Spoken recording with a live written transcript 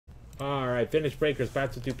All right, Vintage Breakers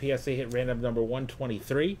about to do PSA Hit Random number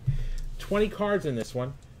 123. 20 cards in this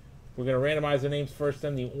one. We're going to randomize the names first,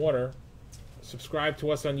 then the order. Subscribe to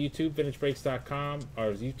us on YouTube, VintageBreaks.com,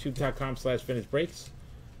 or YouTube.com/VintageBreaks.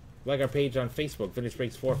 Like our page on Facebook,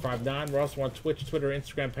 VintageBreaks459. We're also on Twitch, Twitter,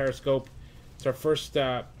 Instagram, Periscope. It's our first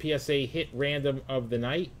PSA Hit Random of the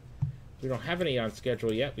night. We don't have any on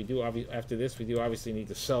schedule yet. We do after this. We do obviously need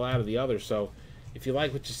to sell out of the others. So if you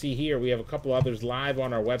like what you see here, we have a couple others live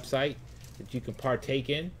on our website that you can partake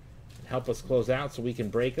in and help us close out so we can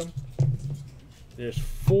break them. There's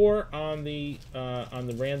 4 on the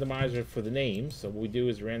randomizer for the names. So what we do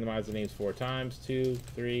is randomize the names 4 times: 2,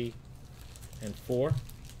 3, and 4.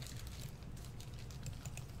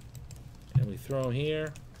 And we throw them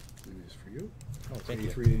here. These for you. Oh, thank you.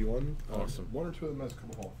 8381. Awesome. 1 or 2 of them has a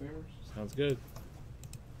couple Hall of Famers. Sounds good.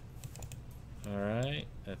 All right,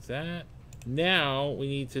 that's that. Now we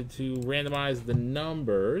need to randomize the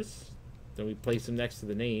numbers. Then we place them next to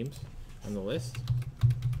the names on the list.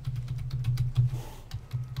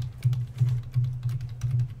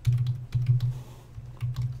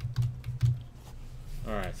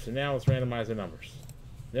 All right, so now let's randomize the numbers.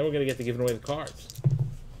 Then we're going to get to giving away the cards.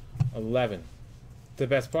 11. The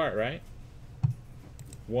best part, right?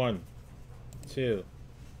 1, 2,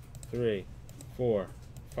 3, 4,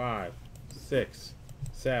 5, 6,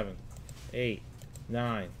 7, 8,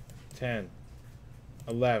 9, 10,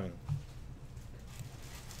 11.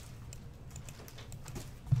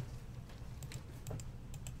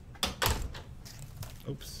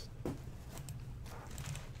 Oops. There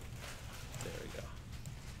we go.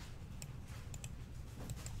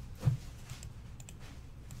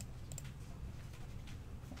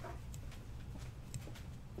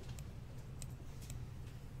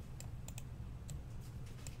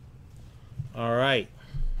 All right.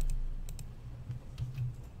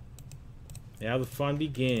 Now the fun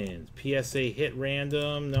begins. PSA Hit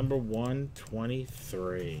Random number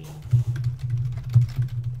 123.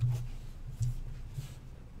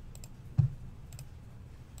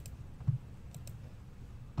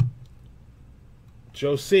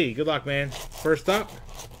 Joe C. Good luck, man. First up,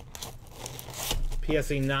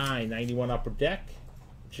 PSA 9, 91 Upper Deck.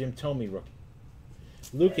 Jim Thome rookie.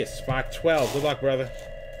 Lucas, spot 12. Good luck, brother.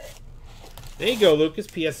 There you go, Lucas.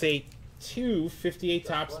 PSA 2, 58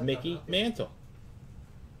 Tops, Mickey Mantle.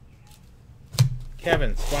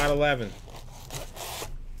 Kevin, spot 11.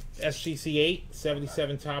 SGC 8,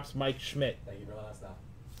 77 Tops, Mike Schmidt. Thank you for that stuff.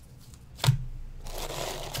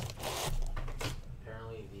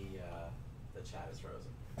 Apparently the chat is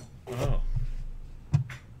frozen. Oh.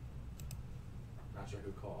 Not sure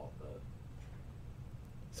who called, but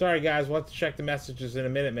Sorry, guys. We'll have to check the messages in a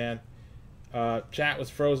minute, man. Chat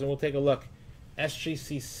was frozen. We'll take a look.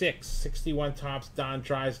 SGC 6, 61 Tops, Don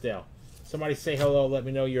Drysdale. Somebody say hello. Let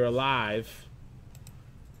me know you're alive.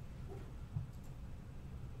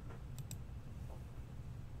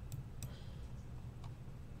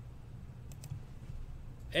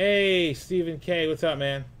 Hey, Stephen K. What's up,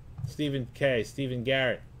 man? Stephen K. Stephen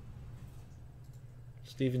Garrett.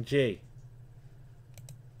 Stephen G.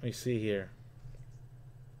 Let me see here.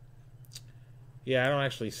 Yeah, I don't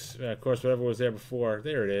actually... of course, whatever was there before.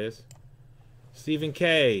 There it is. Stephen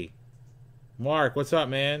K. Mark, what's up,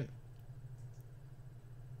 man?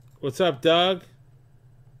 What's up, Doug?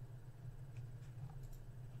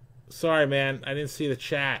 Sorry, man. I didn't see the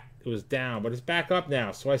chat. It was down, but it's back up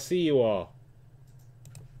now, so I see you all.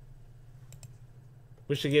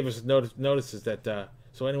 Wish they gave us notices that,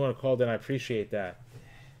 so anyone who called in, I appreciate that.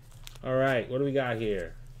 All right, what do we got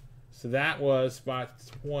here? So that was spot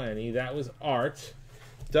 20. That was Art.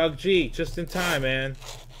 Doug G, just in time, man.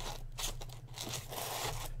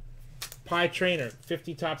 Pie Trainer,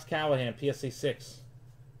 50 Tops Callahan, PSA 6.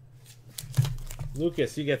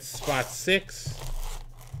 Lucas, you get spot 6.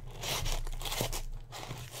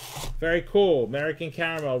 Very cool. American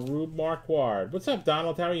Caramel, Rube Marquard. What's up,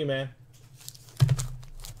 Donald? How are you, man?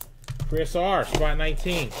 Chris R, spot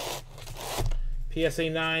 19. PSA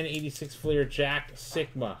 9, 86 Fleer Jack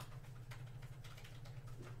Sigma.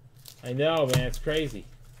 I know, man. It's crazy.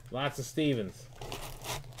 Lots of Stevens.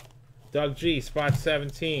 Doug G, spot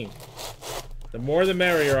 17. The more the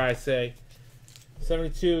merrier, I say.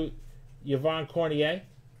 72 Yvonne Cornier,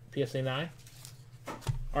 PSA 9.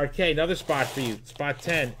 RK, another spot for you. Spot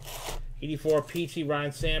 10. 84 Peachy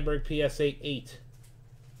Ryan Sandberg, PSA 8.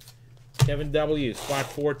 Kevin W, spot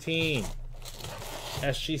 14.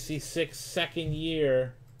 SGC 6, second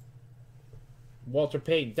year. Walter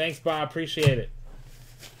Payton. Thanks, Bob. Appreciate it.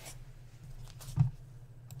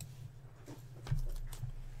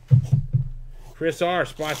 Chris R,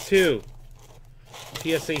 spot 2.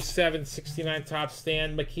 PSA 7, 69 top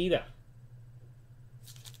Stan Makita.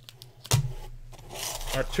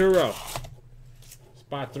 Arturo.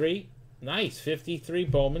 Spot 3. Nice. 53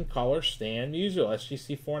 Bowman color Stan Musial.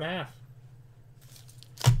 SGC 4.5.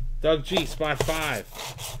 Doug G. Spot 5.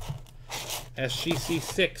 SGC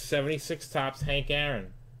 6. 76 tops Hank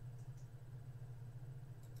Aaron.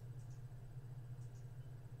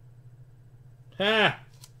 Ha!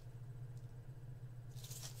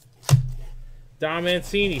 Dom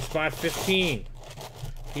Mancini, spot 15.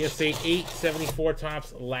 PSA 8, 74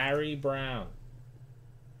 tops, Larry Brown.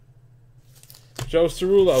 Joe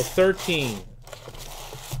Cerullo, 13.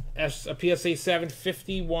 PSA 7,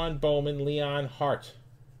 51 Bowman, Leon Hart.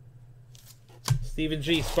 Stephen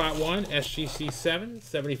G, spot 1, SGC 7,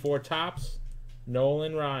 74 tops,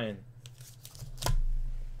 Nolan Ryan.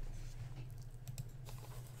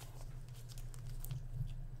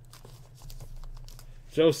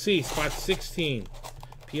 Joe C, spot 16.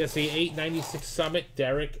 PSA 8, 96 Summit,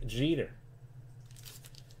 Derek Jeter.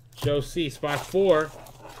 Joe C, spot 4.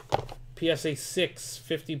 PSA 6,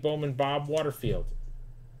 50 Bowman, Bob Waterfield.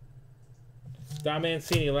 Dom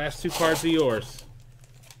Mancini, last 2 cards are yours.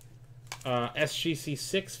 SGC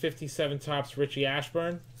 6, 57 tops, Richie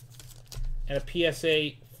Ashburn. And a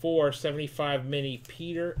PSA 4, 75 mini,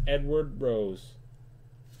 Peter Edward Rose.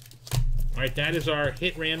 All right, that is our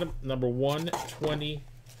hit random number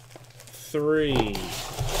 123.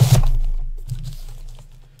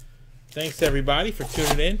 Thanks everybody for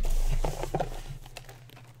tuning in.